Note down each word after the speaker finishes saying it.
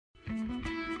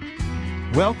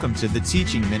Welcome to the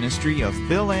teaching ministry of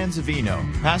Bill Anzavino,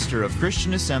 pastor of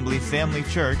Christian Assembly Family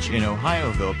Church in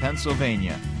Ohioville,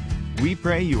 Pennsylvania. We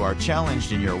pray you are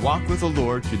challenged in your walk with the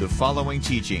Lord through the following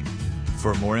teaching.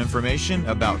 For more information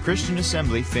about Christian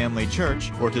Assembly Family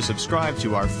Church or to subscribe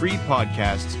to our free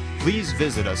podcasts, please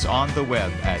visit us on the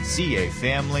web at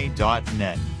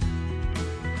cafamily.net.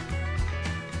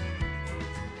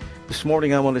 This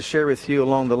morning I want to share with you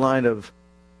along the line of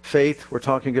faith. We're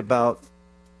talking about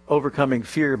overcoming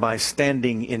fear by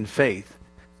standing in faith.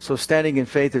 So standing in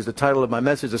faith is the title of my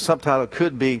message. The subtitle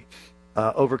could be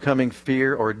overcoming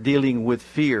fear or dealing with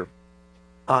fear.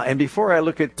 And before I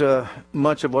look at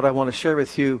much of what I want to share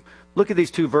with you, look at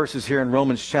these two verses here in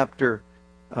Romans chapter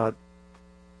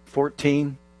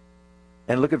 14.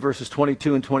 And look at verses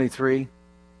 22 and 23.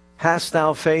 Hast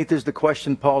thou faith is the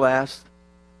question Paul asked.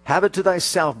 Have it to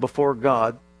thyself before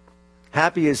God.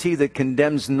 Happy is he that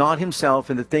condemns not himself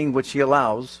in the thing which he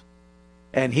allows,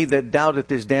 and he that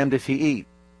doubteth is damned if he eat.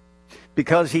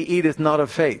 Because he eateth not of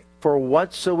faith. For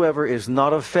whatsoever is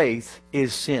not of faith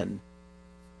is sin.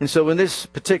 And so in this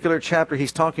particular chapter,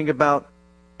 he's talking about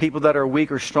people that are weak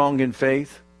or strong in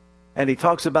faith. And he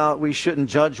talks about we shouldn't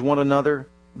judge one another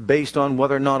based on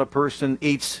whether or not a person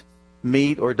eats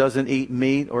meat or doesn't eat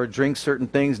meat, or drinks certain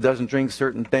things, doesn't drink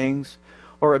certain things,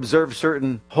 or observe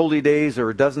certain holy days,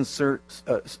 or doesn't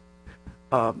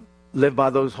live by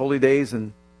those holy days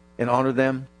and honor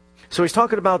them. So he's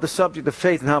talking about the subject of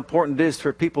faith and how important it is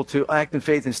for people to act in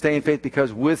faith and stay in faith,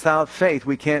 because without faith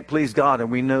we can't please God,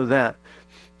 and we know that.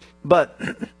 But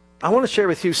I want to share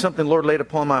with you something the Lord laid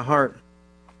upon my heart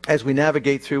as we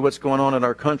navigate through what's going on in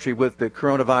our country with the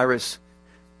coronavirus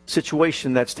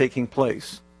situation that's taking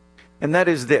place. And that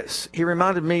is this. He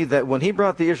reminded me that when he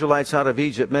brought the Israelites out of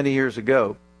Egypt many years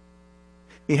ago,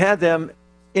 he had them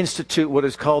institute what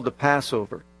is called the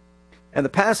Passover. And the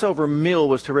Passover meal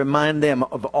was to remind them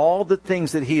of all the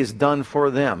things that he has done for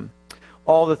them,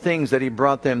 all the things that he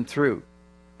brought them through,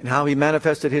 and how he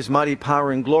manifested his mighty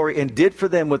power and glory and did for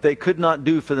them what they could not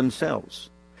do for themselves.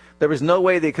 There was no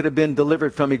way they could have been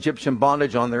delivered from Egyptian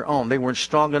bondage on their own. They weren't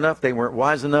strong enough, they weren't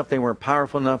wise enough, they weren't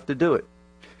powerful enough to do it.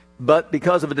 But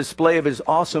because of a display of his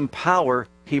awesome power,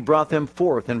 he brought them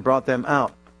forth and brought them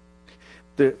out.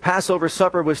 The Passover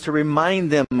supper was to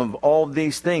remind them of all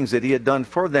these things that he had done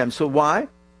for them. So why?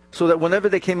 So that whenever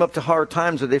they came up to hard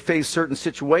times or they faced certain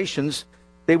situations,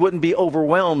 they wouldn't be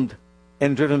overwhelmed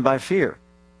and driven by fear,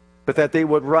 but that they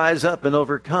would rise up and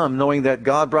overcome, knowing that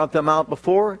God brought them out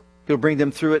before, he'll bring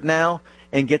them through it now,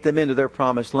 and get them into their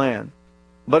promised land.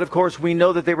 But of course, we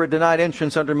know that they were denied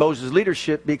entrance under Moses'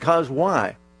 leadership because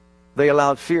why? They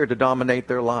allowed fear to dominate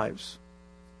their lives.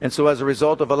 And so as a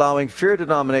result of allowing fear to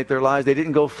dominate their lives, they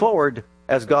didn't go forward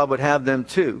as God would have them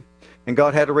to. And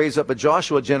God had to raise up a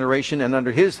Joshua generation, and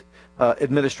under his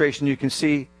administration, you can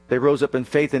see they rose up in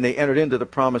faith and they entered into the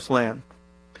promised land.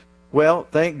 Well,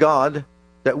 thank God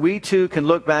that we too can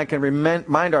look back and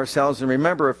remind ourselves and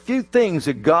remember a few things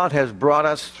that God has brought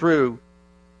us through,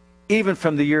 even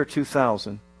from the year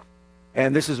 2000.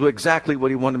 And this is exactly what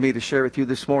he wanted me to share with you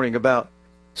this morning about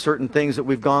certain things that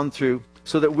we've gone through,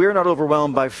 so that we're not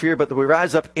overwhelmed by fear, but that we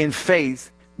rise up in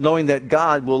faith, knowing that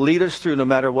God will lead us through no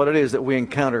matter what it is that we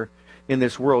encounter in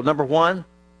this world. Number one,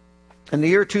 in the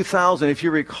year 2000, if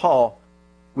you recall,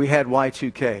 we had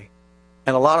Y2K.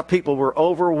 And a lot of people were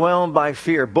overwhelmed by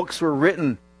fear. Books were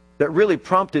written that really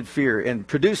prompted fear and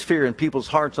produced fear in people's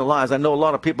hearts and lives. I know a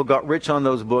lot of people got rich on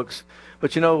those books,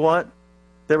 but you know what?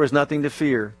 There was nothing to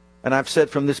fear. And I've said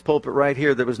from this pulpit right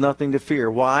here, there was nothing to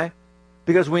fear. Why?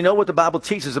 Because we know what the Bible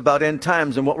teaches about end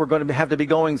times and what we're going to have to be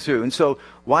going through. And so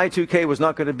Y2K was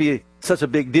not going to be such a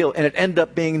big deal. And it ended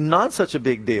up being not such a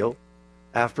big deal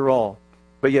after all.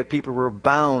 But yet people were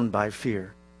bound by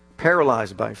fear,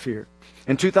 paralyzed by fear.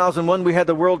 In 2001, we had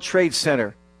the World Trade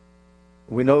Center.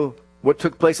 We know what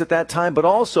took place at that time. But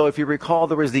also, if you recall,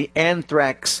 there was the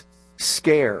anthrax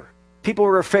scare. People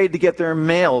were afraid to get their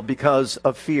mail because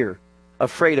of fear,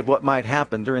 afraid of what might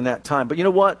happen during that time. But you know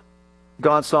what?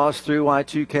 God saw us through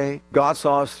Y2K. God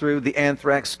saw us through the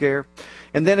anthrax scare.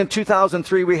 And then in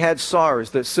 2003, we had SARS,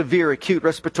 the severe acute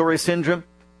respiratory syndrome.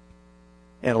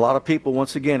 And a lot of people,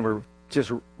 once again, were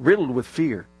just riddled with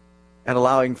fear and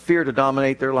allowing fear to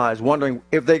dominate their lives, wondering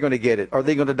if they're going to get it, are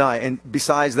they going to die? And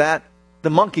besides that, the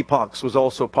monkeypox was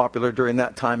also popular during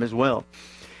that time as well.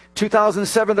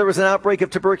 2007, there was an outbreak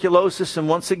of tuberculosis, and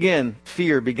once again,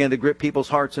 fear began to grip people's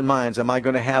hearts and minds. Am I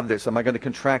going to have this? Am I going to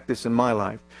contract this in my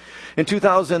life? In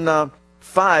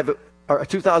 2005, or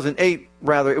 2008,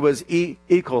 rather, it was E.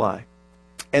 coli,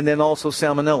 and then also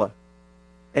salmonella.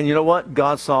 And you know what?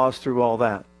 God saw us through all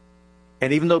that.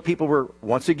 And even though people were,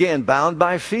 once again, bound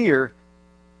by fear,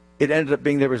 it ended up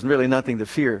being there was really nothing to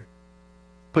fear.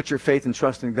 Put your faith and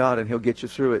trust in God and He'll get you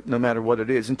through it no matter what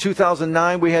it is. In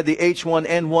 2009, we had the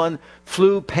H1N1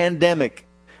 flu pandemic.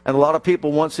 And a lot of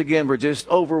people, once again, were just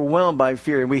overwhelmed by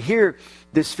fear. And we hear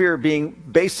this fear being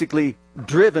basically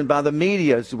driven by the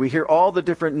media. So we hear all the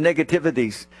different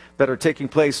negativities that are taking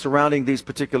place surrounding these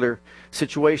particular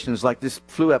situations like this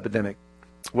flu epidemic.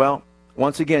 Well,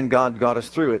 once again, God got us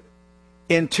through it.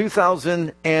 In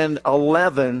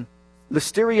 2011,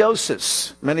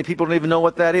 listeriosis. Many people don't even know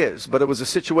what that is, but it was a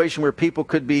situation where people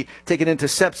could be taken into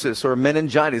sepsis or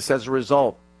meningitis as a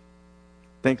result.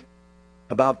 Think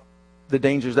about the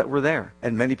dangers that were there,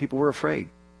 and many people were afraid.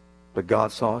 But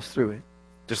God saw us through it,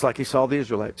 just like He saw the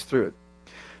Israelites through it.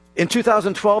 In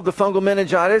 2012, the fungal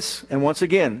meningitis, and once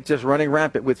again, just running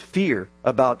rampant with fear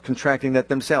about contracting that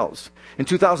themselves. In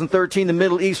 2013, the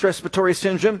Middle East respiratory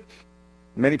syndrome.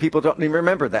 Many people don't even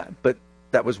remember that, but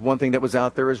that was one thing that was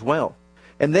out there as well.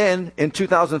 And then in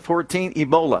 2014,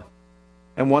 Ebola.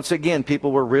 And once again,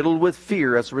 people were riddled with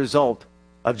fear as a result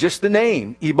of just the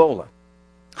name Ebola.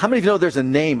 How many of you know there's a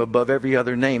name above every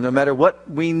other name? No matter what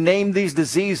we name these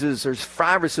diseases or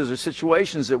viruses or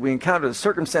situations that we encounter, the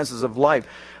circumstances of life,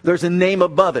 there's a name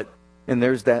above it. And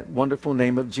there's that wonderful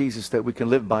name of Jesus that we can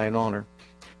live by and honor.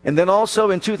 And then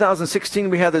also in 2016,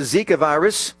 we had the Zika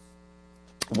virus.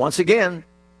 Once again,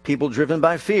 people driven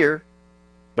by fear,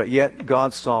 but yet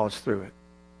God saw us through it.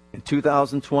 In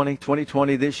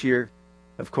 2020, this year,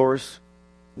 of course,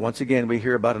 once again, we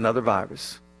hear about another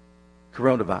virus,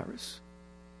 coronavirus.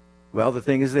 Well, the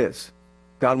thing is this.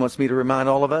 God wants me to remind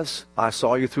all of us, I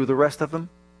saw you through the rest of them.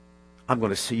 I'm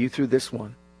going to see you through this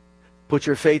one. Put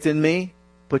your faith in me.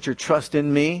 Put your trust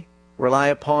in me. Rely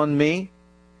upon me.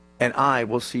 And I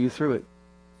will see you through it.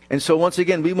 And so once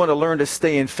again, we want to learn to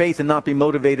stay in faith and not be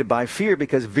motivated by fear,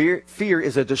 because fear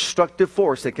is a destructive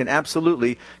force that can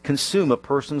absolutely consume a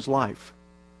person's life.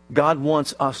 God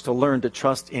wants us to learn to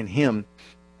trust in Him.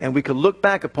 And we can look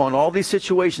back upon all these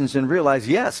situations and realize,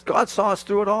 yes, God saw us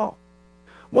through it all.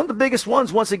 One of the biggest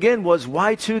ones, once again, was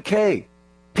Y2K.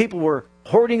 People were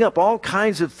hoarding up all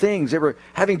kinds of things. They were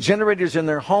having generators in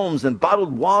their homes and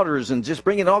bottled waters and just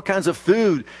bringing all kinds of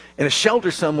food in a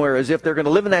shelter somewhere as if they're going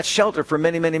to live in that shelter for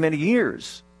many, many, many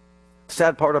years. The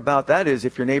sad part about that is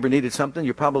if your neighbor needed something,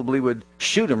 you probably would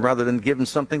shoot them rather than give them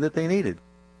something that they needed,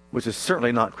 which is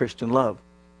certainly not Christian love.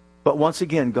 But once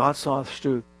again, God saw us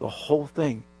through the whole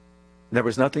thing. There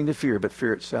was nothing to fear but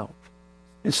fear itself.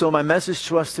 And so my message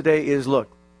to us today is, look,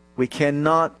 we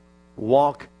cannot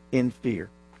walk in fear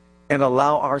and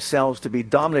allow ourselves to be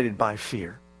dominated by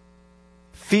fear.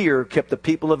 Fear kept the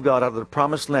people of God out of the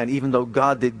promised land, even though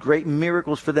God did great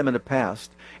miracles for them in the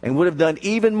past and would have done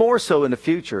even more so in the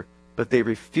future. But they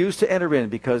refused to enter in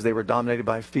because they were dominated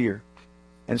by fear.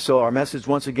 And so our message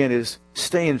once again is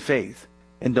stay in faith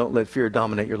and don't let fear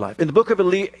dominate your life. In the book of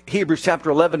Hebrews chapter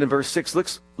 11 and verse 6,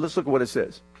 let's look at what it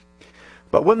says.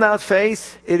 But without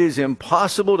faith, it is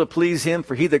impossible to please Him,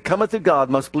 for he that cometh to God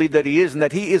must believe that He is, and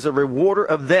that He is a rewarder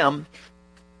of them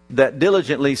that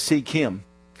diligently seek Him.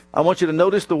 I want you to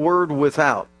notice the word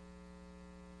without.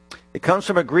 It comes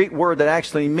from a Greek word that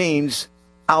actually means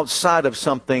outside of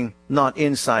something, not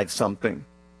inside something.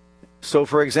 So,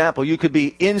 for example, you could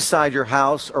be inside your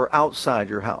house or outside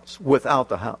your house, without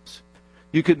the house.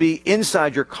 You could be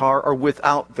inside your car or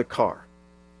without the car.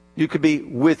 You could be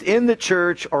within the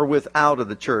church or without of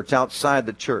the church, outside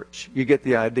the church. You get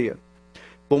the idea.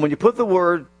 But when you put the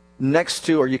word next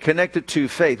to or you connect it to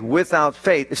faith, without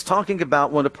faith, it's talking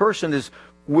about when a person is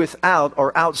without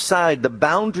or outside the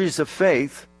boundaries of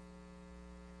faith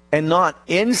and not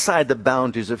inside the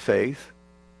boundaries of faith,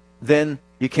 then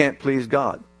you can't please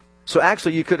God. So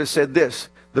actually you could have said this.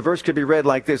 The verse could be read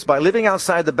like this. By living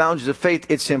outside the boundaries of faith,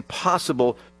 it's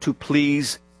impossible to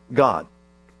please God.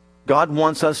 God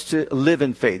wants us to live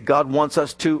in faith. God wants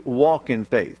us to walk in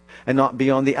faith and not be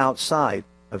on the outside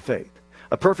of faith.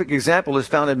 A perfect example is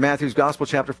found in Matthew's Gospel,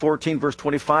 chapter 14, verse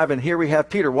 25. And here we have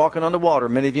Peter walking on the water.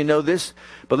 Many of you know this,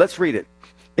 but let's read it.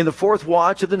 In the fourth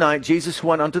watch of the night, Jesus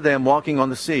went unto them walking on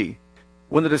the sea.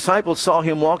 When the disciples saw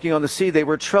him walking on the sea, they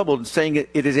were troubled, saying,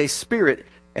 it is a spirit.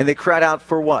 And they cried out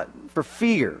for what? For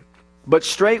fear. But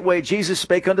straightway Jesus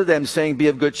spake unto them, saying, Be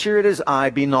of good cheer, it is I,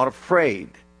 be not afraid.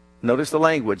 Notice the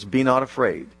language, be not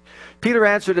afraid. Peter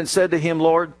answered and said to him,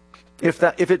 Lord, if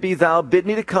it be thou, bid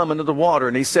me to come into the water.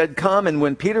 And he said, Come. And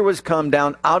when Peter was come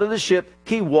down out of the ship,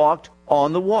 he walked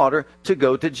on the water to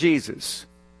go to Jesus.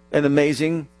 An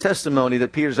amazing testimony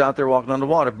that Peter's out there walking on the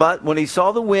water. But when he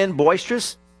saw the wind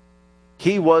boisterous,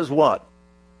 he was what?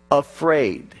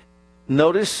 Afraid.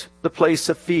 Notice the place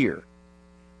of fear.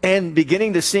 And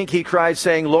beginning to sink, he cried,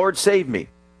 saying, Lord, save me.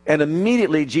 And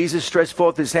immediately Jesus stretched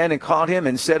forth his hand and caught him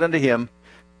and said unto him,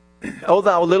 O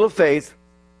thou little faith,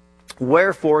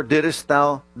 wherefore didst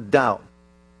thou doubt?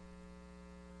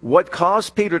 What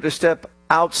caused Peter to step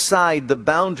outside the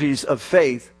boundaries of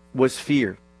faith was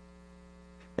fear.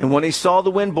 And when he saw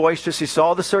the wind boisterous, he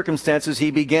saw the circumstances,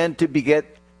 he began to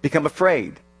become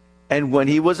afraid. And when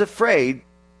he was afraid,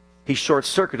 he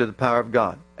short-circuited the power of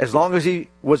God. As long as he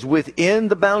was within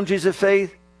the boundaries of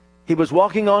faith, he was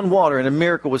walking on water and a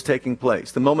miracle was taking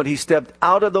place. The moment he stepped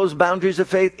out of those boundaries of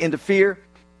faith into fear,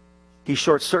 he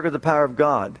short-circuited the power of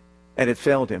God, and it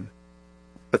failed him.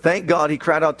 But thank God he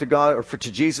cried out to God, or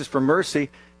to Jesus for mercy,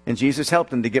 and Jesus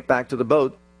helped him to get back to the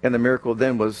boat, and the miracle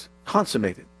then was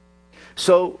consummated.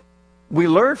 So we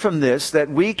learn from this that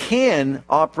we can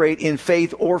operate in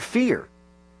faith or fear.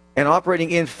 And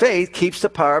operating in faith keeps the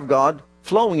power of God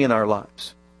flowing in our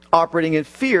lives. Operating in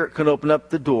fear can open up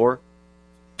the door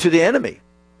to the enemy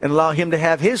and allow him to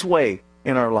have his way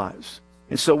in our lives.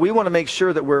 And so we want to make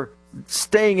sure that we're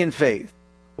staying in faith.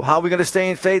 Well, how are we going to stay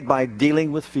in faith? By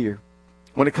dealing with fear.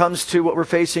 When it comes to what we're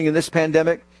facing in this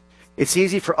pandemic, it's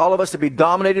easy for all of us to be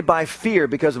dominated by fear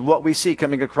because of what we see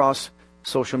coming across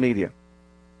social media.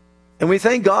 And we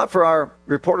thank God for our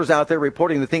reporters out there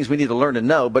reporting the things we need to learn and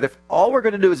know. But if all we're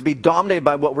going to do is be dominated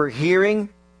by what we're hearing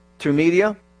through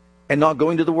media and not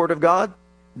going to the Word of God,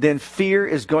 then fear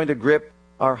is going to grip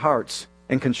our hearts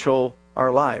and control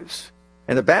our lives.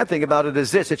 And the bad thing about it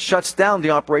is this: it shuts down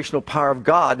the operational power of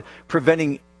God,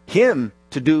 preventing Him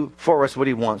to do for us what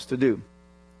He wants to do.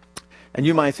 And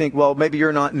you might think, well, maybe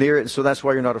you're not near it, and so that's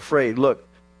why you're not afraid. Look,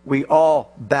 we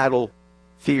all battle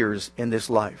fears in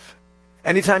this life.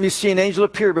 Anytime you see an angel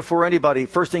appear before anybody,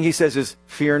 first thing he says is,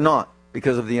 fear not,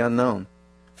 because of the unknown.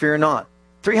 Fear not.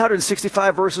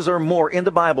 365 verses or more in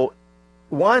the Bible,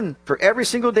 one for every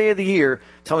single day of the year,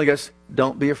 telling us,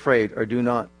 don't be afraid or do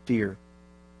not fear.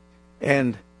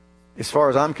 And as far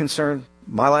as I'm concerned,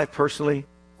 my life personally,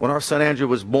 when our son Andrew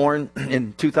was born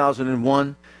in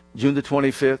 2001, June the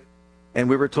 25th, and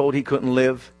we were told he couldn't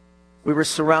live, we were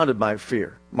surrounded by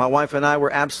fear. My wife and I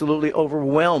were absolutely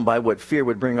overwhelmed by what fear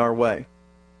would bring our way.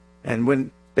 And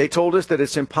when they told us that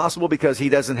it's impossible because he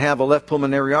doesn't have a left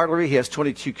pulmonary artery, he has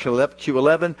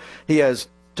 22q11, he has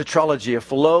tetralogy of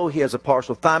Fallot, he has a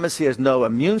partial thymus, he has no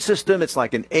immune system, it's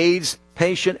like an AIDS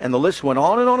patient, and the list went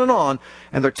on and on and on,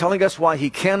 and they're telling us why he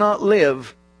cannot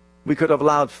live. We could have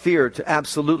allowed fear to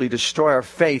absolutely destroy our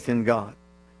faith in God.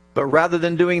 But rather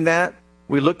than doing that,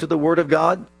 we looked at the Word of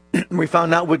God. We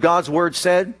found out what God's Word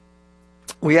said.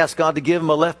 We asked God to give him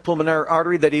a left pulmonary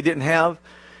artery that he didn't have.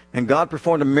 And God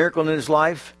performed a miracle in his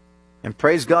life. And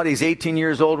praise God, he's 18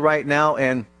 years old right now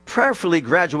and prayerfully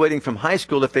graduating from high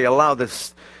school if they allow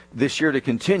this year to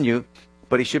continue.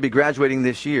 But he should be graduating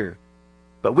this year.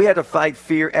 But we had to fight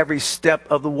fear every step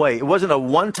of the way. It wasn't a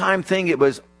one-time thing. It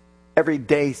was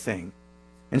everyday thing.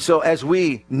 And so as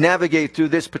we navigate through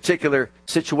this particular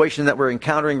situation that we're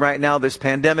encountering right now, this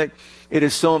pandemic, it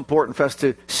is so important for us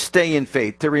to stay in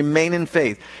faith, to remain in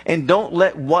faith. And don't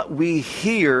let what we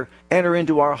hear enter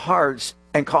into our hearts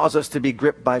and cause us to be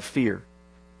gripped by fear,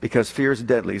 because fear is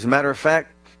deadly. As a matter of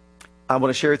fact, I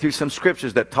want to share with you some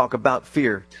scriptures that talk about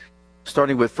fear,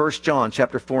 starting with 1 John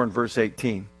chapter 4 and verse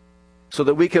 18, so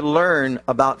that we can learn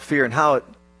about fear and how it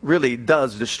really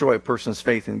does destroy a person's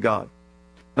faith in God.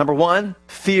 Number one,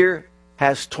 fear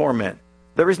has torment.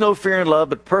 There is no fear in love,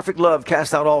 but perfect love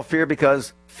casts out all fear,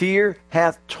 because fear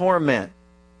hath torment.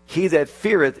 He that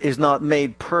feareth is not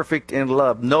made perfect in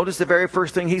love. Notice the very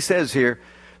first thing he says here.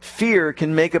 Fear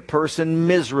can make a person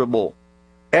miserable.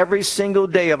 Every single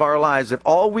day of our lives, if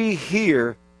all we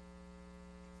hear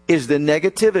is the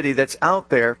negativity that's out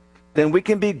there, then we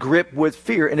can be gripped with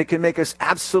fear, and it can make us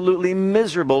absolutely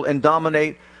miserable and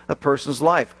dominate a person's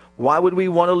life. Why would we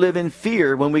want to live in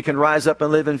fear when we can rise up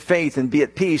and live in faith and be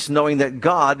at peace, knowing that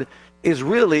God is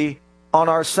really on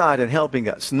our side and helping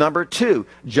us? Number two,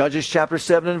 Judges chapter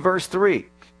 7 and verse 3.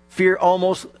 Fear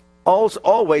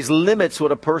always limits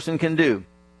what a person can do.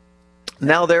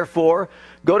 Now therefore,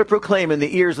 go to proclaim in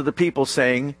the ears of the people,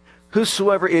 saying,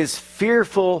 whosoever is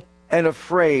fearful and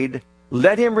afraid,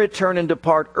 let him return and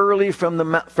depart early from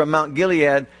Mount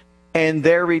Gilead. And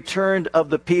there returned of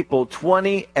the people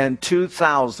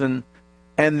 22,000,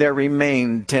 and there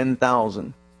remained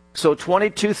 10,000. So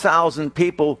 22,000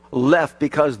 people left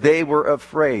because they were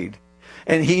afraid.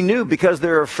 And he knew, because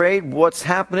they're afraid, what's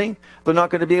happening? They're not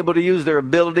going to be able to use their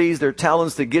abilities, their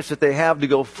talents, the gifts that they have to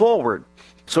go forward.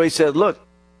 So he said, look,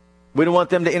 we don't want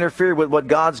them to interfere with what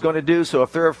God's going to do. So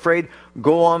if they're afraid,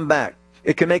 go on back.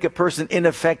 It can make a person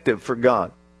ineffective for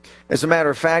God. As a matter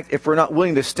of fact, if we're not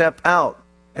willing to step out,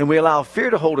 and we allow fear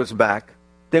to hold us back,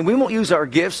 then we won't use our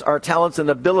gifts, our talents, and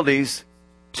abilities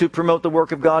to promote the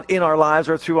work of God in our lives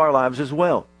or through our lives as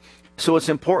well. So it's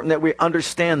important that we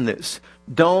understand this.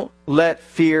 Don't let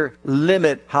fear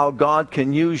limit how God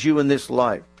can use you in this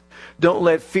life. Don't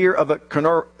let fear of a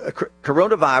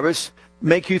coronavirus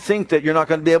make you think that you're not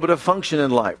going to be able to function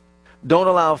in life. Don't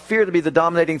allow fear to be the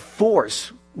dominating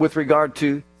force with regard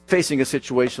to facing a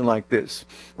situation like this.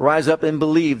 Rise up and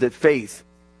believe that faith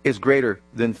is greater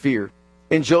than fear.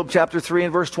 In Job chapter 3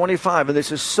 and verse 25, and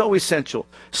this is so essential,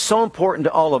 so important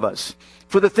to all of us.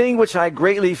 For the thing which I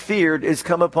greatly feared is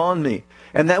come upon me,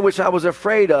 and that which I was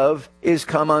afraid of is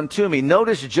come unto me.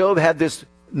 Notice Job had this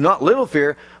not little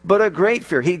fear, but a great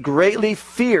fear. He greatly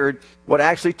feared what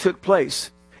actually took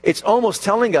place. It's almost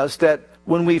telling us that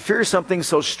when we fear something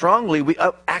so strongly, we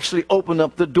actually open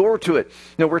up the door to it.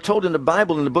 Now, we're told in the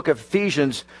Bible, in the book of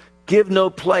Ephesians, give no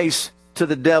place to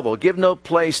the devil. Give no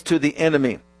place to the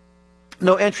enemy.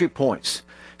 No entry points.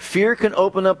 Fear can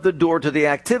open up the door to the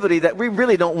activity that we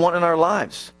really don't want in our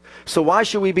lives. So why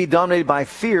should we be dominated by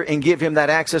fear and give him that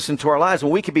access into our lives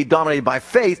when we can be dominated by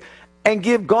faith and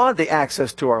give God the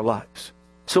access to our lives?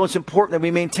 So it's important that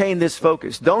we maintain this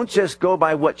focus. Don't just go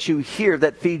by what you hear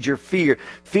that feeds your fear.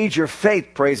 Feed your faith,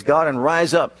 praise God, and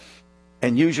rise up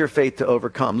and use your faith to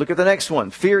overcome. Look at the next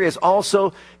one. Fear is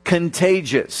also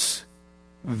contagious.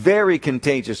 Very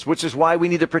contagious, which is why we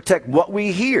need to protect what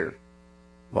we hear,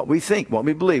 what we think, what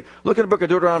we believe. Look at the book of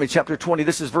Deuteronomy chapter 20.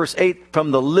 This is verse 8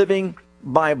 from the Living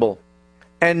Bible.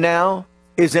 And now,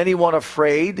 is anyone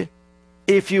afraid?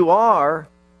 If you are,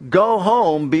 go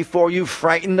home before you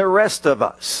frighten the rest of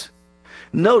us.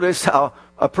 Notice how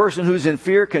a person who's in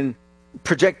fear can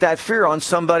project that fear on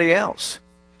somebody else.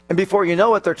 And before you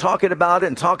know it, they're talking about it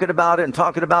and talking about it and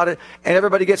talking about it. And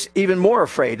everybody gets even more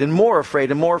afraid and more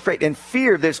afraid and more afraid. And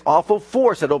fear, this awful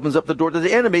force that opens up the door to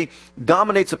the enemy,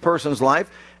 dominates a person's life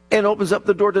and opens up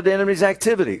the door to the enemy's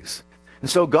activities. And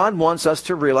so God wants us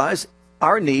to realize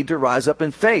our need to rise up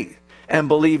in faith and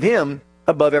believe him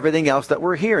above everything else that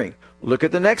we're hearing. Look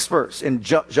at the next verse in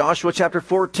Joshua chapter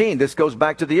 14. This goes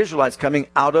back to the Israelites coming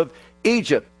out of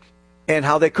Egypt and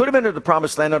how they could have entered the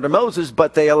promised land under Moses,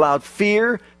 but they allowed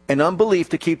fear and unbelief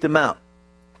to keep them out.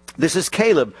 This is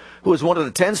Caleb, who was one of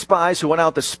the 10 spies who went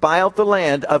out to spy out the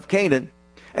land of Canaan,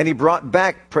 and he brought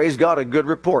back, praise God, a good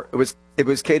report. It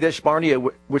was Kadesh Barnea,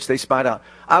 which they spied out.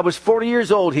 I was 40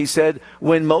 years old, he said,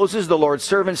 when Moses, the Lord's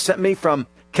servant, sent me from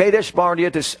Kadesh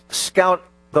Barnea to scout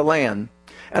the land.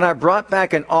 And I brought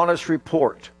back an honest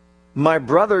report. My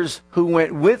brothers who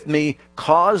went with me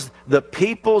caused the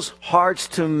people's hearts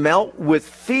to melt with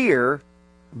fear,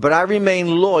 but I remain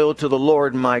loyal to the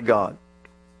Lord my God.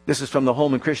 This is from the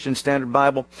Holman Christian Standard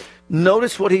Bible.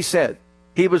 Notice what he said.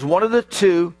 He was one of the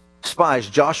 2 spies,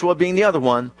 Joshua being the other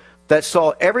one, that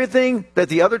saw everything that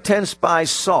the other 10 spies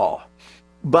saw.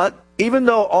 But even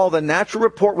though all the natural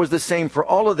report was the same for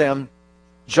all of them,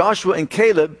 Joshua and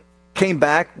Caleb came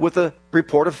back with a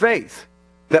report of faith.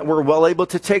 That we're well able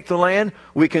to take the land.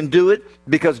 We can do it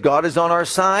because God is on our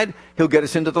side. He'll get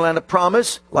us into the land of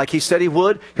promise like he said he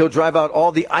would. He'll drive out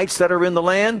all the ites that are in the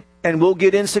land, and we'll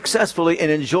get in successfully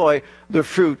and enjoy the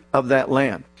fruit of that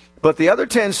land. But the other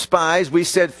 10 spies, we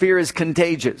said fear is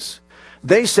contagious.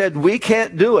 They said we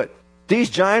can't do it. These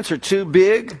giants are too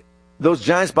big. Those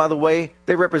giants, by the way,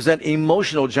 they represent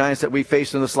emotional giants that we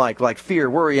face in this life, like fear,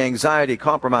 worry, anxiety,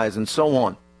 compromise, and so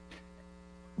on.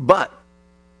 But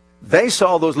they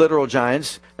saw those literal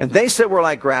giants, and they said we're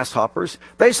like grasshoppers.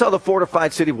 They saw the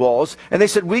fortified city walls, and they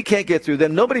said we can't get through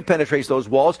them. Nobody penetrates those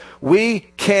walls. We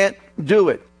can't do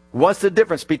it. What's the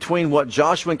difference between what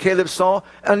Joshua and Caleb saw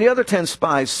and the other 10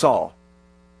 spies saw?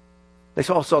 They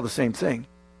all saw the same thing.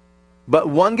 But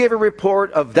one gave a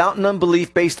report of doubt and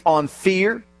unbelief based on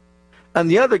fear,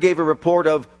 and the other gave a report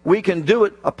of we can do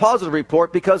it, a positive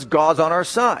report, because God's on our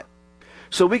side.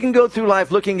 So we can go through life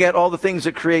looking at all the things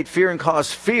that create fear and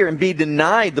cause fear and be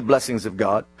denied the blessings of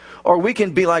God. Or we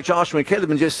can be like Joshua and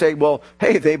Caleb and just say, well,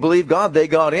 hey, they believe God, they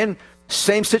got in.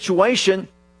 Same situation,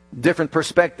 different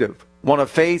perspective. One of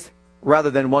faith rather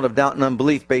than one of doubt and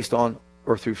unbelief based on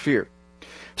or through fear.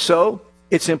 So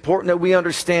it's important that we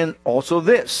understand also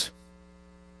this.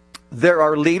 There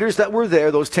are leaders that were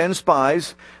there, those 10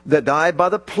 spies, that died by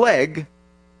the plague.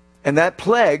 And that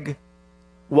plague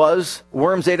was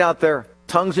worms ate out their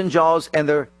tongues and jaws and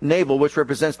their navel, which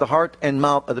represents the heart and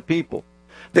mouth of the people.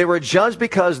 They were judged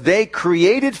because they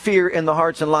created fear in the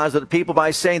hearts and lives of the people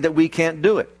by saying that we can't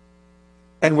do it.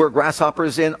 And we're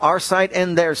grasshoppers in our sight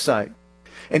and their sight.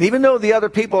 And even though the other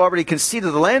people already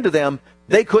conceded the land to them,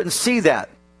 they couldn't see that.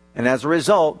 And as a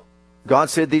result, God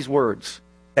said these words,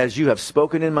 as you have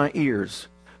spoken in my ears,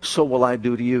 so will I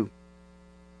do to you.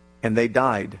 And they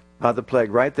died by the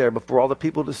plague right there before all the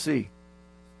people to see.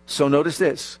 So notice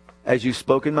this. As you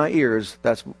spoke in my ears,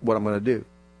 that's what I'm going to do.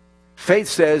 Faith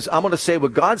says, I'm going to say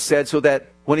what God said so that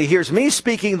when he hears me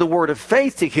speaking the word of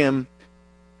faith to him,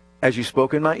 as you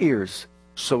spoke in my ears,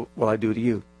 so will I do to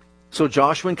you. So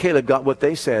Joshua and Caleb got what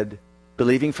they said,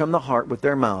 believing from the heart with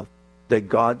their mouth that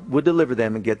God would deliver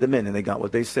them and get them in. And they got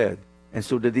what they said. And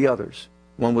so did the others.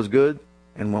 One was good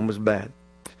and one was bad.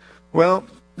 Well,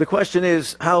 the question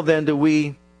is, how then do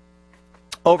we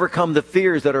overcome the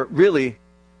fears that are really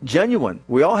genuine?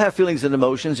 We all have feelings and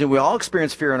emotions, and we all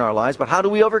experience fear in our lives, but how do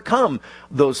we overcome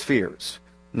those fears?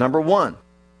 Number one,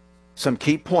 some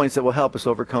key points that will help us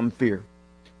overcome fear.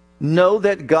 Know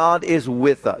that God is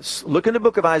with us. Look in the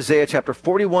book of Isaiah chapter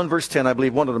 41 verse 10, I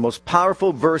believe one of the most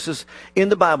powerful verses in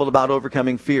the Bible about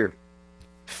overcoming fear.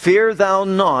 Fear thou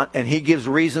not, and he gives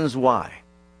reasons why.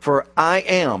 For I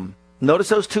am. Notice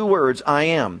those two words, I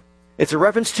am. It's a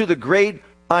reference to the great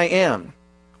I am.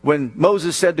 When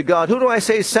Moses said to God, who do I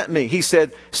say sent me? He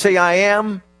said, say I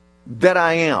am that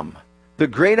I am. The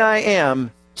great I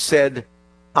am said,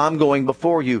 I'm going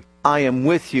before you. I am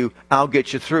with you. I'll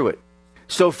get you through it.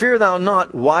 So fear thou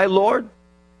not. Why, Lord?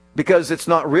 Because it's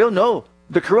not real? No,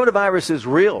 the coronavirus is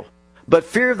real. But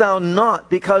fear thou not,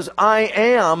 because I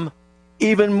am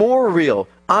even more real.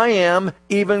 I am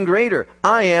even greater.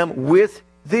 I am with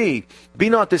thee. Be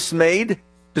not dismayed,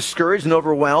 discouraged, and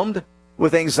overwhelmed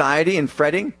with anxiety and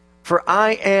fretting, for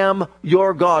I am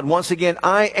your God. Once again,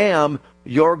 I am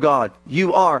your God.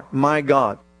 You are my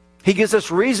God. He gives us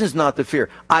reasons not to fear.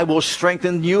 I will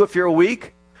strengthen you if you're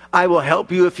weak. I will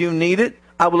help you if you need it.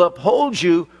 I will uphold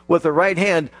you with the right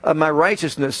hand of my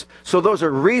righteousness. So those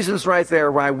are reasons right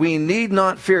there why we need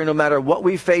not fear no matter what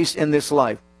we face in this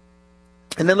life.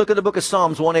 And then look at the book of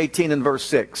Psalms 118 and verse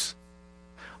 6.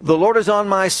 The Lord is on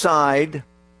my side.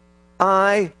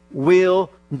 I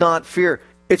will not fear.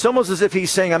 It's almost as if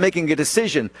he's saying, I'm making a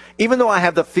decision. Even though I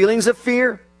have the feelings of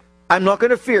fear, I'm not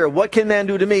going to fear. What can man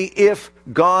do to me if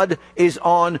God is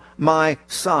on my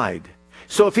side?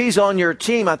 So if he's on your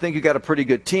team, I think you've got a pretty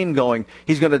good team going.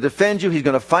 He's going to defend you. He's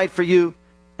going to fight for you.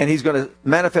 And he's going to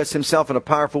manifest himself in a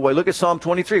powerful way. Look at Psalm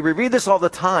 23. We read this all the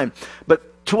time.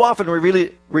 But too often we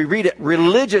read it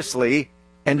religiously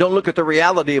and don't look at the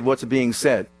reality of what's being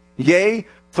said. Yea,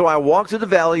 though I walk through the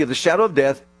valley of the shadow of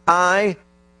death, I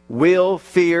will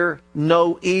fear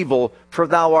no evil. For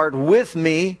thou art with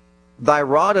me. Thy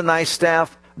rod and thy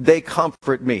staff, they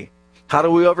comfort me. How do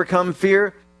we overcome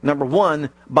fear? Number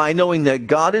one, by knowing that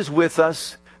God is with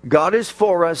us, God is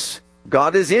for us,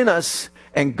 God is in us,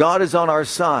 and God is on our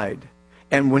side.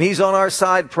 And when he's on our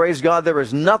side, praise God, there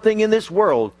is nothing in this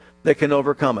world that can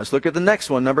overcome us. Look at the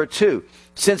next one, number two.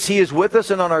 Since he is with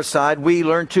us and on our side, we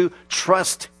learn to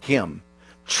trust him.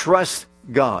 Trust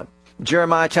God.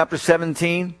 Jeremiah chapter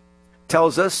 17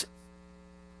 tells us,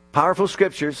 powerful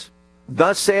scriptures,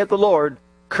 thus saith the Lord,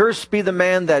 cursed be the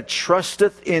man that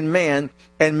trusteth in man,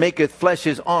 and maketh flesh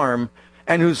his arm,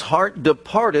 and whose heart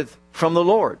departeth from the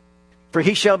Lord. For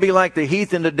he shall be like the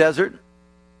heath in the desert,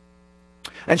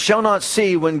 and shall not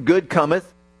see when good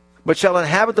cometh, but shall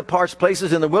inhabit the parched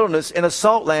places in the wilderness, in a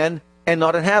salt land, and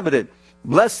not inhabit it.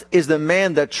 Blessed is the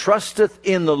man that trusteth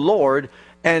in the Lord,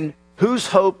 and whose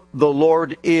hope the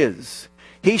Lord is.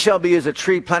 He shall be as a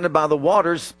tree planted by the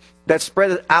waters, that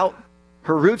spreadeth out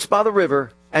her roots by the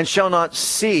river, and shall not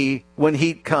see when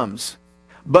heat comes.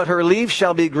 But her leaves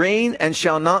shall be green, and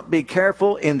shall not be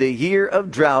careful in the year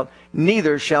of drought,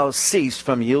 neither shall cease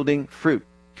from yielding fruit.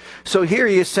 So here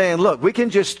he is saying, look, we can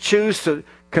just choose to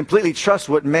completely trust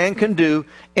what man can do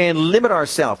and limit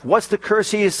ourselves. What's the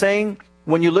curse he is saying?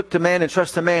 When you look to man and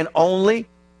trust to man only,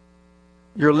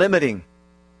 you're limiting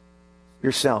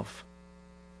yourself.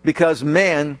 Because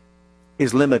man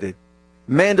is limited.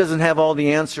 Man doesn't have all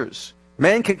the answers.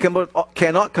 Man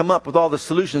cannot come up with all the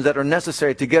solutions that are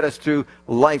necessary to get us through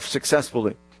life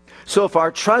successfully. So if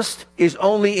our trust is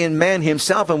only in man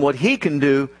himself and what he can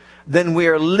do, then we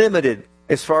are limited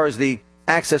as far as the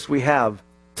access we have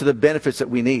to the benefits that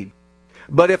we need.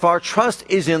 But if our trust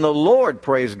is in the Lord,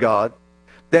 praise God,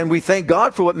 then we thank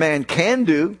God for what man can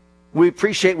do. We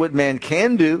appreciate what man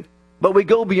can do. But we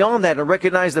go beyond that and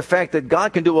recognize the fact that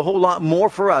God can do a whole lot more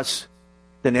for us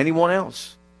than anyone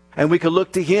else. And we can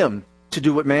look to him to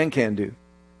do what man can do.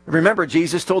 Remember,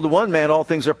 Jesus told the one man, all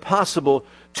things are possible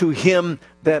to him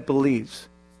that believes.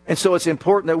 And so it's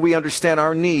important that we understand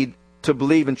our need to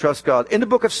believe and trust God. In the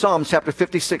book of Psalms, chapter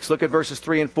 56, look at verses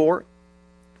 3 and 4.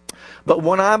 But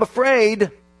when I'm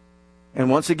afraid, and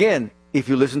once again, if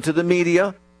you listen to the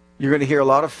media, you're going to hear a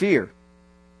lot of fear.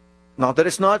 Not that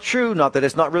it's not true, not that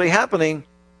it's not really happening,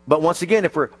 but once again,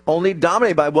 if we're only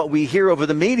dominated by what we hear over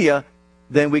the media,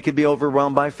 then we could be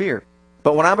overwhelmed by fear.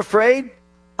 But when I'm afraid,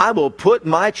 I will put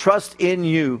my trust in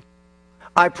you.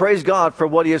 I praise God for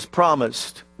what he has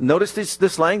promised. Notice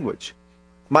this language.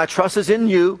 My trust is in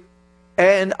you,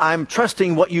 and I'm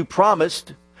trusting what you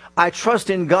promised. I trust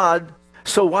in God,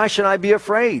 so why should I be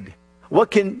afraid?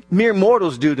 What can mere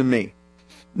mortals do to me?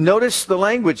 Notice the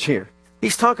language here.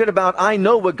 He's talking about, I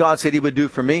know what God said he would do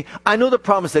for me. I know the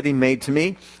promise that he made to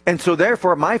me. And so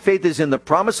therefore, my faith is in the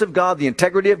promise of God, the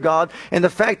integrity of God, and the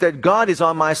fact that God is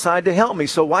on my side to help me.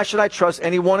 So why should I trust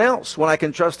anyone else when I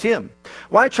can trust him?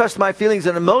 Why trust my feelings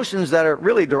and emotions that are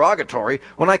really derogatory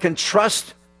when I can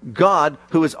trust God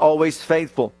who is always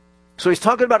faithful? So he's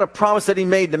talking about a promise that he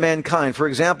made to mankind. For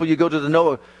example, you go to the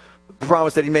Noah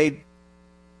promise that he made,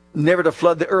 never to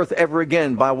flood the earth ever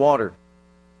again by water.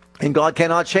 And God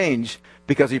cannot change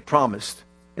because he promised.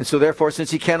 And so therefore,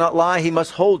 since he cannot lie, he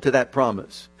must hold to that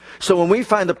promise. So when we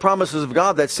find the promises of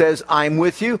God that says, I am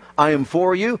with you, I am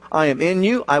for you, I am in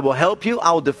you, I will help you,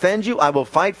 I will defend you, I will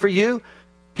fight for you,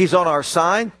 he's on our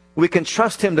side, we can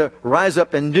trust him to rise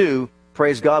up and do,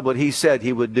 praise God, what he said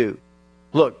he would do.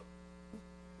 Look,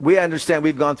 we understand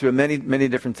we've gone through many, many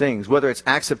different things, whether it's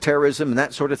acts of terrorism and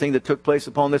that sort of thing that took place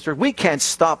upon this earth. We can't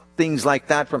stop things like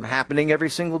that from happening every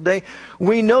single day.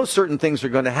 We know certain things are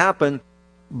going to happen,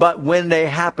 but when they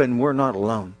happen, we're not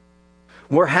alone.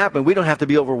 We don't have to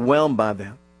be overwhelmed by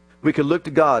them. We can look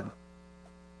to God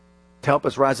to help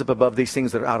us rise up above these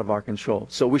things that are out of our control.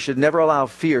 So we should never allow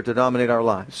fear to dominate our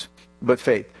lives, but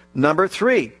faith. Number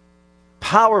 3,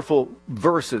 powerful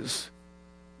verses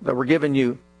that were given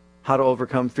you how to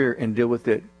overcome fear and deal with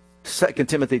it. 2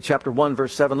 Timothy chapter 1,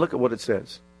 verse 7, look at what it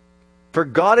says. For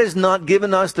God has not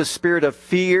given us the spirit of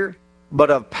fear,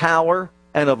 but of power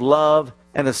and of love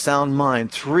and a sound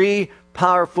mind. 3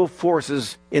 powerful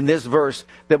forces in this verse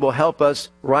that will help us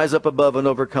rise up above and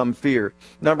overcome fear.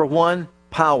 Number 1,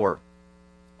 power.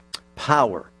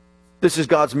 Power. This is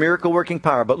God's miracle working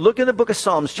power. But look in the book of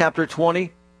Psalms chapter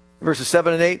 20, verses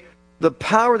 7 and 8. The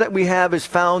power that we have is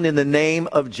found in the name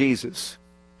of Jesus.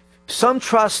 Some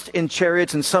trust in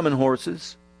chariots and some in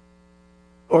horses,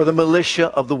 or the militia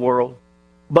of the world.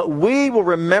 But we will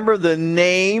remember the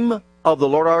name of the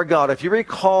Lord our God. If you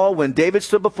recall, when David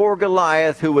stood before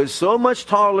Goliath, who was so much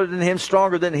taller than him,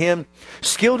 stronger than him,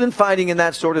 skilled in fighting and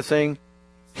that sort of thing,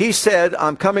 he said,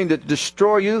 I'm coming to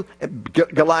destroy you.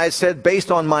 Goliath said,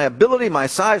 based on my ability, my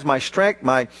size, my strength,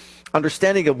 my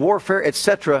understanding of warfare,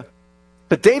 etc.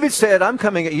 But David said, I'm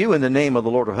coming at you in the name of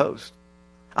the Lord of hosts.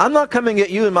 I'm not coming at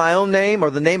you in my own name or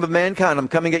the name of mankind. I'm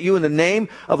coming at you in the name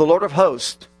of the Lord of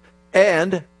hosts.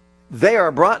 And they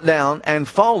are brought down and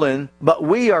fallen, but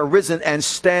we are risen and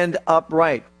stand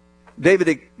upright.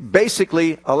 David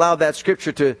basically allowed that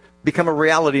scripture to become a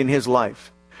reality in his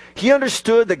life. He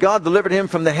understood that God delivered him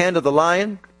from the hand of the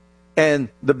lion and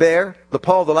the bear, the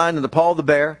paw of the lion and the paw of the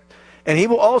bear. And he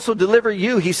will also deliver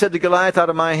you, he said to Goliath, out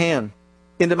of my hand,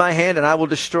 into my hand, and I will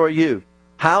destroy you.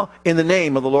 How? In the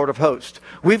name of the Lord of hosts.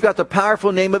 We've got the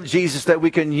powerful name of Jesus that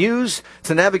we can use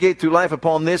to navigate through life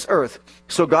upon this earth.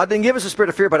 So God didn't give us a spirit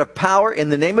of fear, but a power in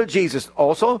the name of Jesus.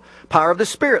 Also, power of the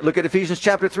Spirit. Look at Ephesians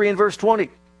chapter 3 and verse 20.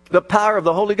 The power of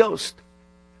the Holy Ghost.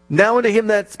 Now unto him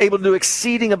that's able to do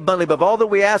exceeding abundantly above all that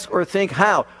we ask or think.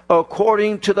 How?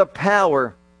 According to the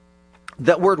power.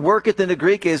 That word worketh in the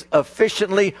Greek is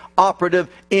efficiently operative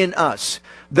in us.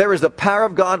 There is the power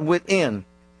of God within.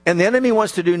 And the enemy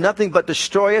wants to do nothing but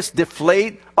destroy us,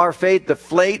 deflate our faith,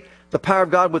 deflate the power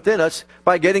of God within us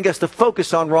by getting us to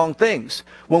focus on wrong things.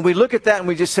 When we look at that and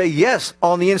we just say, yes,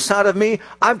 on the inside of me,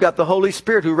 I've got the Holy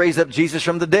Spirit who raised up Jesus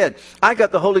from the dead. I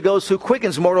got the Holy Ghost who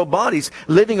quickens mortal bodies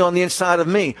living on the inside of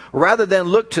me. Rather than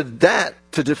look to that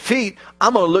to defeat,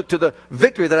 I'm going to look to the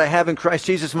victory that I have in Christ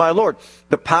Jesus my Lord.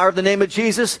 The power of the name of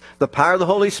Jesus, the power of the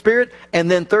Holy Spirit, and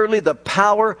then thirdly, the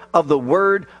power of the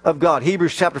Word of God.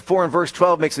 Hebrews chapter 4 and verse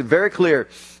 12 makes it very clear.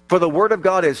 For the Word of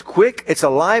God is quick, it's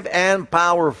alive and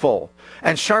powerful,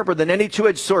 and sharper than any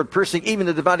two-edged sword, piercing even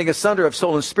the dividing asunder of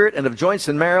soul and spirit and of joints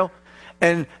and marrow.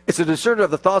 And it's a discerner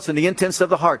of the thoughts and the intents of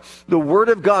the heart. The Word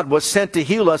of God was sent to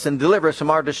heal us and deliver us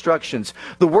from our destructions.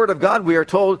 The Word of God, we are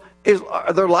told, is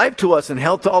their life to us and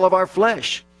health to all of our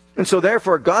flesh. And so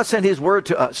therefore, God sent His Word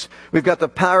to us. We've got the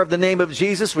power of the name of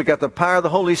Jesus. We've got the power of the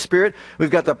Holy Spirit. We've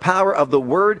got the power of the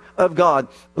Word of God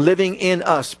living in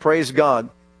us. Praise God.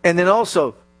 And then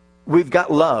also, we've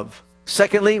got love.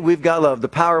 Secondly, we've got love, the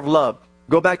power of love.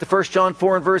 Go back to 1 John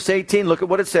 4 and verse 18. Look at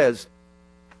what it says.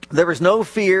 There is no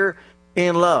fear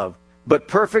in love, but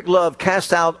perfect love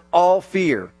casts out all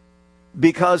fear,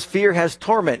 because fear has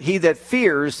torment. He that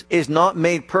fears is not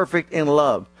made perfect in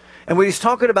love. And what he's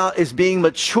talking about is being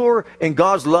mature in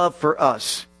God's love for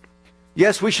us.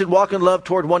 Yes, we should walk in love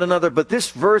toward one another, but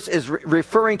this verse is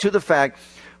referring to the fact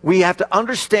we have to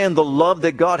understand the love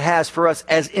that God has for us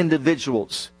as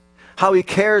individuals, how he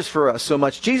cares for us so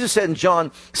much. Jesus said in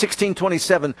John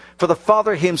 16:27, "For the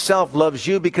Father himself loves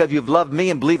you because you've loved me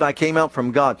and believe I came out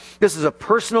from God." This is a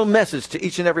personal message to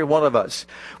each and every one of us.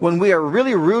 When we are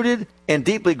really rooted and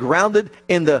deeply grounded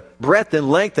in the breadth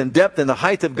and length and depth and the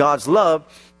height of God's love,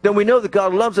 then we know that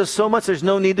God loves us so much there's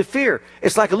no need to fear.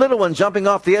 It's like a little one jumping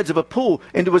off the edge of a pool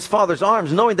into his father's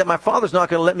arms, knowing that my father's not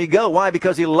going to let me go. Why?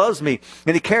 Because he loves me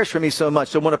and he cares for me so much.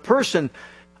 So when a person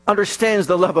understands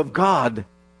the love of God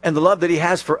and the love that he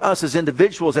has for us as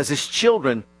individuals, as his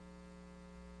children,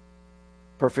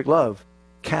 perfect love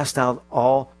cast out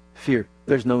all fear.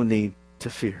 There's no need to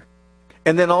fear.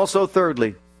 And then also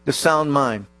thirdly, the sound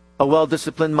mind, a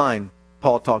well-disciplined mind,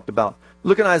 Paul talked about.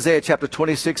 Look at Isaiah chapter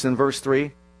 26 and verse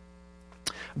 3.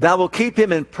 "Thou wilt keep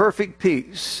him in perfect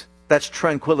peace," that's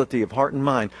tranquility of heart and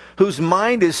mind, "whose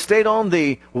mind is stayed on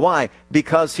thee." Why?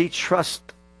 Because he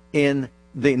trusts in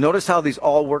thee. Notice how these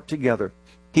all work together.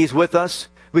 He's with us.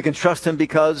 We can trust him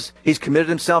because he's committed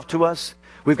himself to us.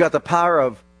 We've got the power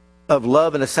of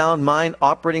love and a sound mind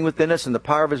operating within us and the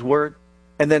power of his word.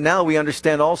 And then now we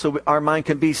understand also our mind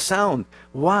can be sound.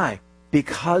 Why?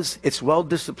 Because it's well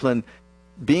disciplined,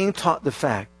 being taught the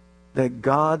fact that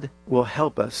God will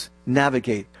help us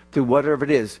navigate through whatever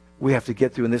it is we have to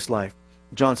get through in this life.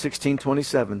 John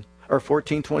 16:27 or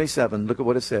 14:27, look at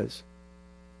what it says.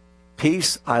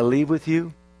 "Peace I leave with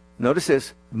you." Notice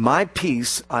this, "My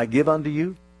peace I give unto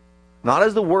you. Not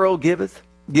as the world giveth,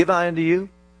 give I unto you.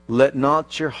 Let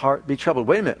not your heart be troubled."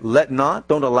 Wait a minute. Let not,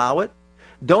 don't allow it.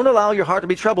 Don't allow your heart to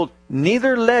be troubled.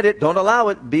 Neither let it, don't allow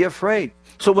it, be afraid.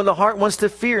 So when the heart wants to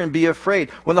fear and be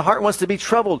afraid, when the heart wants to be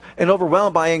troubled and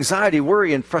overwhelmed by anxiety,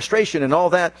 worry, and frustration and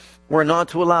all that, we're not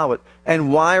to allow it.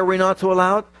 And why are we not to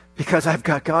allow it? Because I've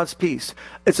got God's peace.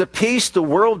 It's a peace the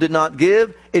world did not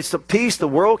give. It's a peace the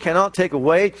world cannot take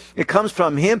away. It comes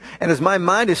from him. And as my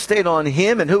mind is stayed on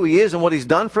him and who he is and what he's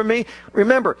done for me,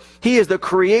 remember, he is the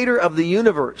creator of the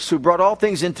universe who brought all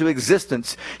things into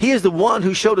existence. He is the one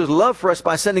who showed his love for us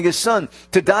by sending his son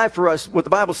to die for us. What the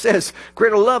Bible says,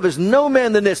 greater love is no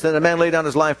man than this, than a man lay down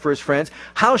his life for his friends.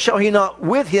 How shall he not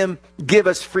with him give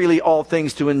us freely all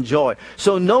things to enjoy?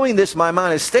 So knowing this, my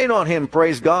mind is stayed on him,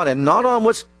 praise God, and not on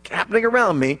what's happening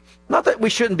around me. Not that we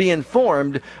shouldn't be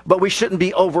informed, but we shouldn't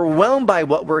be overwhelmed by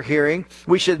what we're hearing.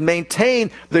 We should maintain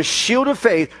the shield of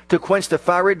faith to quench the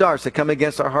fiery darts that come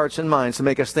against our hearts and minds to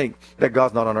make us think that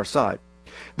God's not on our side.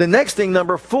 The next thing,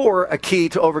 number 4, a key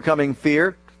to overcoming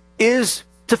fear, is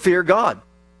to fear God.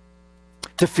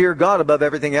 To fear God above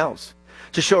everything else.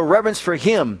 To show reverence for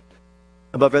him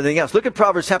above everything else. Look at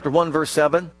Proverbs chapter 1, verse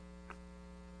 7.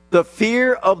 "The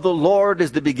fear of the Lord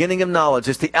is the beginning of knowledge."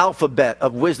 It's the alphabet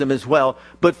of wisdom as well.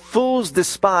 "But fools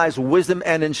despise wisdom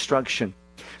and instruction."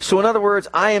 So in other words,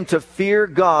 I am to fear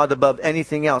God above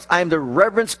anything else. I am to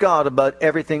reverence God above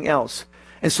everything else.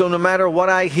 And so no matter what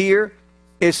I hear,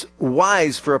 it's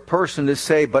wise for a person to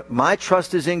say, but my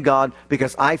trust is in God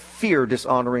because I fear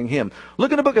dishonoring him.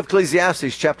 Look at the book of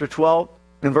Ecclesiastes chapter 12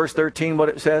 and verse 13, what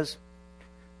it says.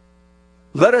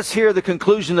 "Let us hear the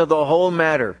conclusion of the whole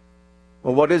matter."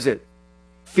 Well, what is it?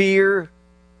 Fear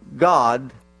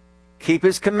God, keep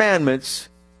his commandments.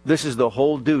 This is the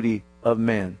whole duty of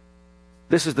man.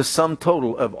 This is the sum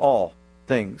total of all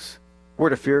things. We're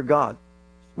to fear God.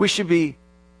 We should be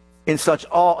in such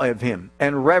awe of him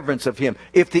and reverence of him.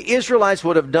 If the Israelites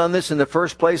would have done this in the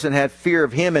first place and had fear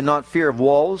of him and not fear of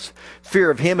walls,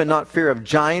 fear of him and not fear of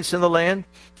giants in the land,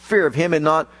 fear of him and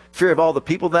not fear of all the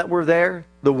people that were there,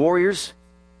 the warriors,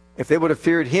 if they would have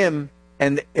feared him,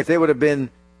 and if they would have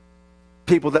been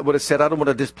people that would have said, I don't want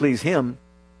to displease him,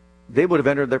 they would have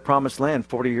entered their promised land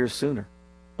 40 years sooner.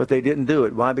 But they didn't do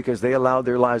it. Why? Because they allowed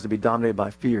their lives to be dominated by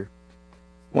fear.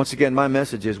 Once again, my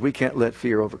message is we can't let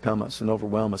fear overcome us and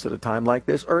overwhelm us at a time like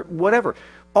this or whatever.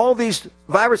 All these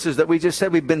viruses that we just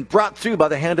said we've been brought through by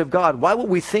the hand of God. Why would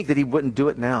we think that he wouldn't do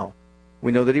it now?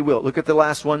 We know that he will. Look at the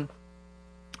last one.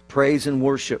 Praise and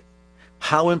worship.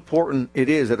 How important it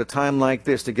is at a time like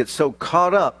this to get so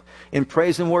caught up in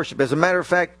praise and worship. As a matter of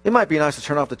fact, it might be nice to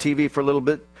turn off the TV for a little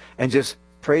bit and just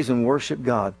praise and worship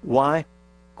God. Why?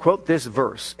 Quote this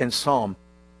verse in Psalm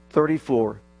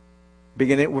 34,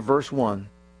 beginning with verse 1,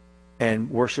 and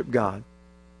worship God.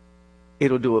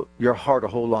 It'll do your heart a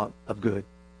whole lot of good.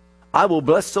 "I will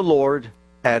bless the Lord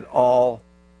at all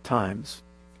times.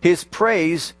 His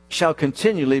praise shall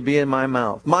continually be in my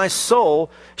mouth. My soul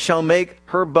shall make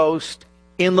her boast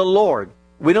in the Lord."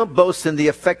 We don't boast in the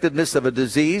effectiveness of a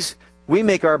disease. We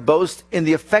make our boast in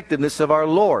the effectiveness of our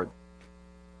Lord.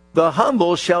 "The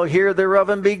humble shall hear thereof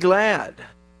and be glad."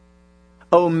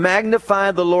 Oh,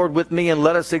 magnify the Lord with me, and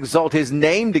let us exalt his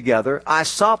name together. I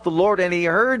sought the Lord, and he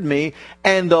heard me,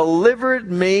 and delivered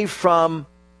me from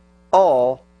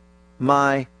all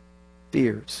my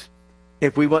fears.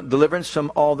 If we want deliverance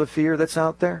from all the fear that's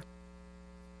out there,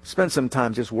 spend some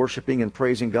time just worshiping and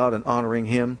praising God and honoring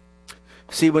him.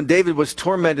 See, when David was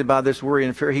tormented by this worry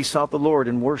and fear, he sought the Lord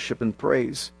in worship and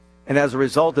praise. And as a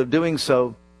result of doing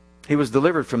so, he was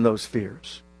delivered from those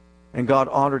fears. And God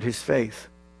honored his faith.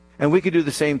 And we could do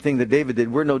the same thing that David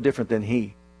did. We're no different than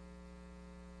he.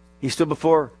 He stood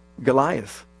before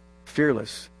Goliath,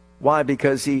 fearless. Why?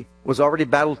 Because he was already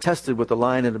battle-tested with a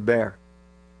lion and a bear.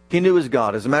 He knew his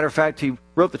God. As a matter of fact, he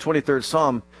wrote the 23rd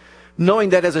Psalm, knowing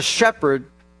that as a shepherd,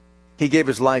 he gave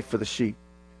his life for the sheep.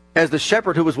 As the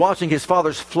shepherd who was watching his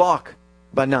father's flock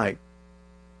by night,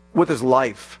 with his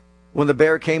life. When the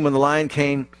bear came, when the lion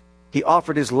came, he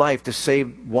offered his life to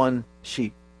save one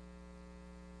sheep.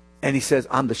 And he says,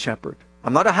 I'm the shepherd.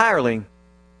 I'm not a hireling.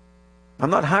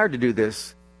 I'm not hired to do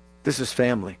this. This is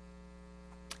family.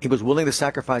 He was willing to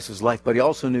sacrifice his life, but he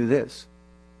also knew this.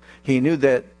 He knew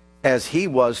that as he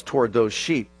was toward those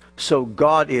sheep, so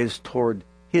God is toward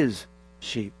his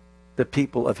sheep, the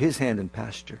people of his hand and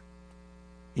pasture.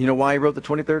 You know why he wrote the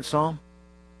 23rd Psalm?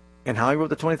 And how he wrote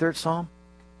the 23rd Psalm?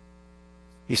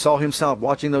 He saw himself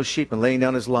watching those sheep and laying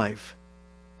down his life.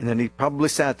 And then he probably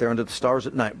sat there under the stars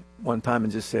at night one time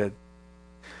and just said,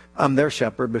 I'm their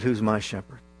shepherd, but who's my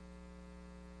shepherd?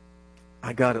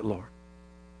 I got it, Lord.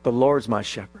 The Lord's my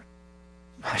shepherd.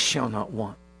 I shall not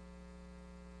want.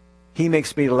 He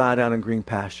makes me to lie down in green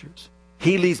pastures.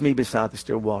 He leads me beside the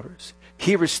still waters.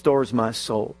 He restores my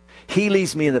soul. He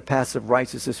leads me in the paths of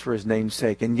righteousness for his name's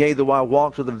sake. And yea, though I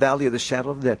walk through the valley of the shadow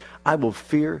of death, I will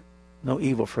fear no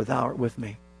evil, for thou art with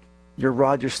me. Your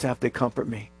rod, your staff, they comfort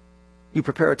me. You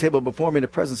prepare a table before me in the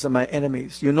presence of my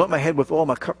enemies. You anoint my head with oil,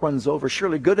 my cup runs over.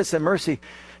 Surely goodness and mercy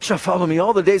shall follow me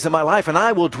all the days of my life, and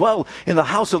I will dwell in the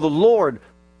house of the Lord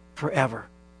forever.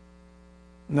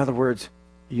 In other words,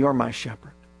 you're my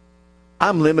shepherd.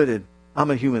 I'm limited.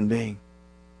 I'm a human being.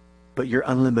 But you're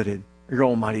unlimited. You're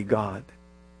Almighty God.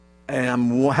 And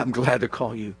I'm glad to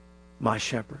call you my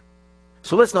shepherd.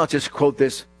 So let's not just quote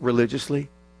this religiously.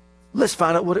 Let's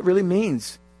find out what it really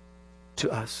means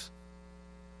to us.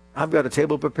 I've got a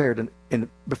table prepared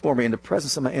before me in the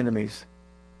presence of my enemies.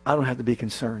 I don't have to be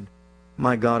concerned.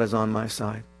 My God is on my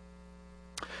side.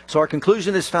 So our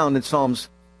conclusion is found in Psalms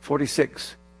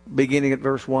 46, beginning at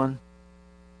verse 1.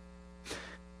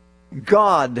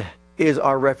 God is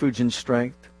our refuge and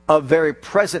strength, a very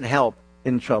present help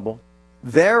in trouble.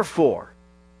 Therefore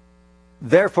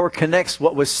connects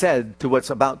what was said to what's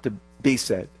about to be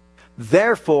said.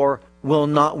 Therefore will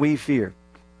not we fear.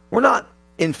 We're not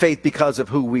in faith because of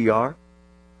who we are.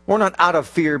 We're not out of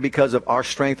fear because of our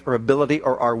strength or ability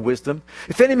or our wisdom.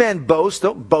 If any man boasts,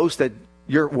 don't boast that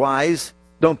you're wise.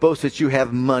 Don't boast that you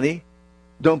have money.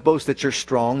 Don't boast that you're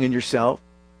strong in yourself.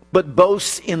 But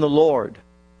boast in the Lord.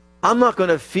 I'm not going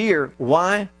to fear.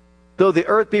 Why? Though the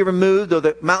earth be removed, though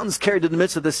the mountains carried to the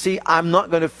midst of the sea, I'm not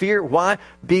going to fear. Why?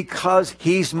 Because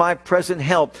he's my present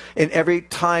help in every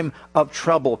time of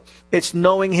trouble. It's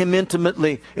knowing him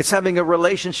intimately. It's having a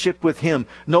relationship with him.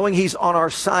 Knowing he's on our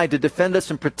side to defend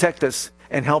us and protect us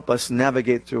and help us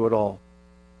navigate through it all.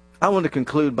 I want to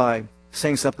conclude by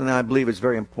saying something that I believe is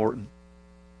very important.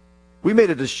 We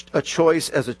made a choice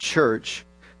as a church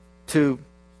to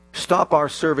stop our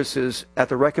services at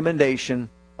the recommendation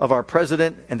of our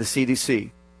president and the CDC.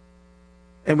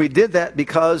 And we did that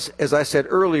because, as I said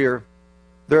earlier,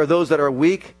 there are those that are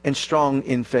weak and strong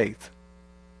in faith.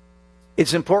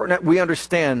 It's important that we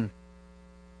understand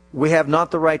we have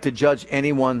not the right to judge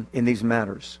anyone in these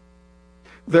matters.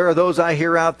 There are those I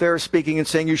hear out there speaking and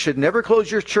saying you should never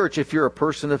close your church if you're a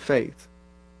person of faith.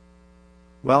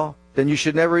 Well, then you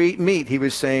should never eat meat, he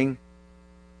was saying.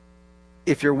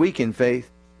 If you're weak in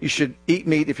faith, you should eat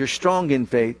meat if you're strong in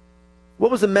faith. What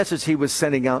was the message he was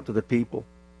sending out to the people?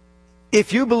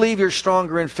 If you believe you're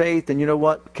stronger in faith, then you know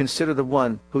what? Consider the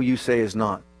one who you say is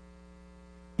not.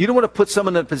 You don't want to put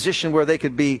someone in a position where they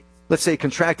could be, let's say,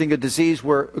 contracting a disease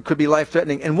where it could be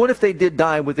life-threatening. And what if they did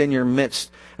die within your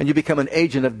midst and you become an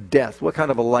agent of death? What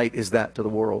kind of a light is that to the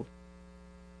world?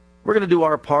 We're going to do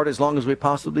our part as long as we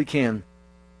possibly can.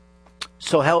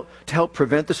 So to help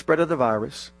prevent the spread of the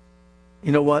virus,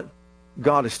 you know what?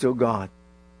 God is still God.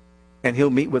 And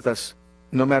he'll meet with us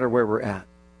no matter where we're at.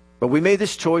 But we made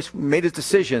this choice, we made this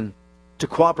decision to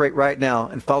cooperate right now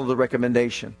and follow the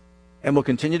recommendation. And we'll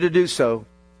continue to do so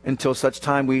until such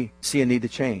time we see a need to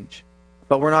change.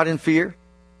 But we're not in fear.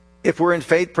 If we're in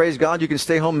faith, praise God, you can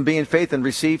stay home and be in faith and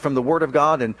receive from the Word of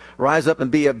God and rise up and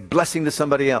be a blessing to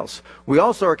somebody else. We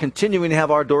also are continuing to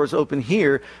have our doors open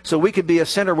here so we could be a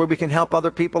center where we can help other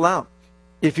people out.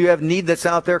 If you have need that's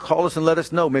out there, call us and let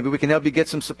us know. Maybe we can help you get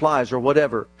some supplies or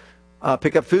whatever.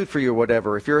 Pick up food for you or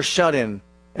whatever. If you're a shut-in,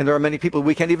 and there are many people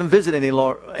we can't even visit any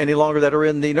longer that are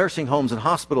in the nursing homes and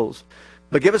hospitals.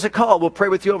 But give us a call. We'll pray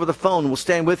with you over the phone. We'll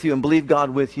stand with you and believe God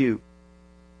with you.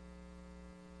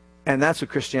 And that's what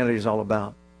Christianity is all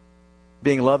about.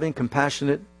 Being loving,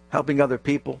 compassionate, helping other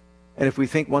people. And if we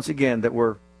think once again that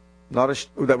we're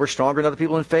stronger than other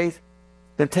people in faith,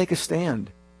 then take a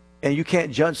stand. And you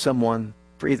can't judge someone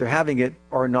for either having it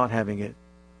or not having it.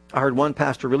 I heard one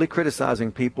pastor really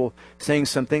criticizing people, saying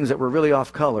some things that were really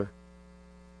off color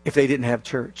if they didn't have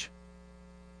church.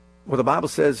 Well, the Bible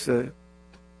says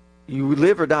you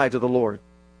live or die to the Lord.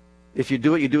 If you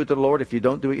do it, you do it to the Lord. If you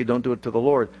don't do it, you don't do it to the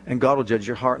Lord. And God will judge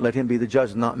your heart. Let Him be the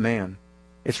judge, not man.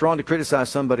 It's wrong to criticize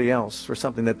somebody else for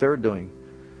something that they're doing.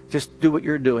 Just do what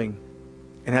you're doing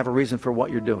and have a reason for what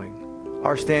you're doing.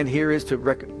 Our stand here is to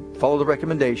follow the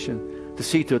recommendation, to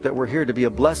see to it that we're here to be a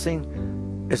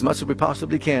blessing as much as we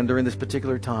possibly can during this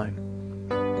particular time.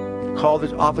 Call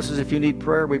the offices if you need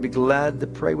prayer. We'd be glad to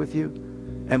pray with you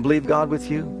and believe God with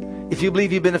you. If you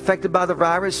believe you've been affected by the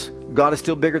virus, God is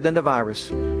still bigger than the virus.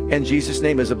 And Jesus'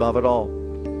 name is above it all.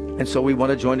 And so we want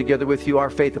to join together with you our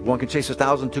faith. If one can chase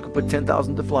 1,000, two can put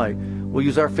 10,000 to flight. We'll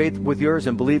use our faith with yours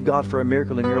and believe God for a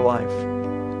miracle in your life.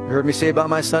 You heard me say about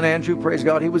my son Andrew, praise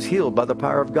God, he was healed by the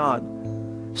power of God.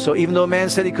 So even though a man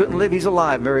said he couldn't live, he's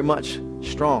alive, very much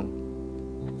strong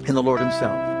in the Lord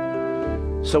Himself.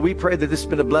 So we pray that this has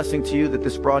been a blessing to you, that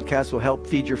this broadcast will help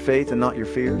feed your faith and not your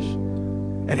fears,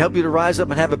 and help you to rise up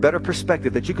and have a better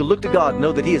perspective, that you can look to God and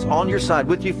know that He is on your side,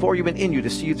 with you, for you, and in you to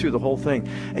see you through the whole thing.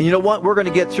 And you know what? We're going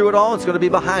to get through it all. It's going to be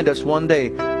behind us one day.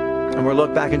 And we'll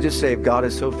look back and just say, God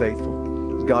is so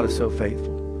faithful. God is so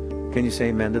faithful. Can you say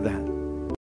amen to that?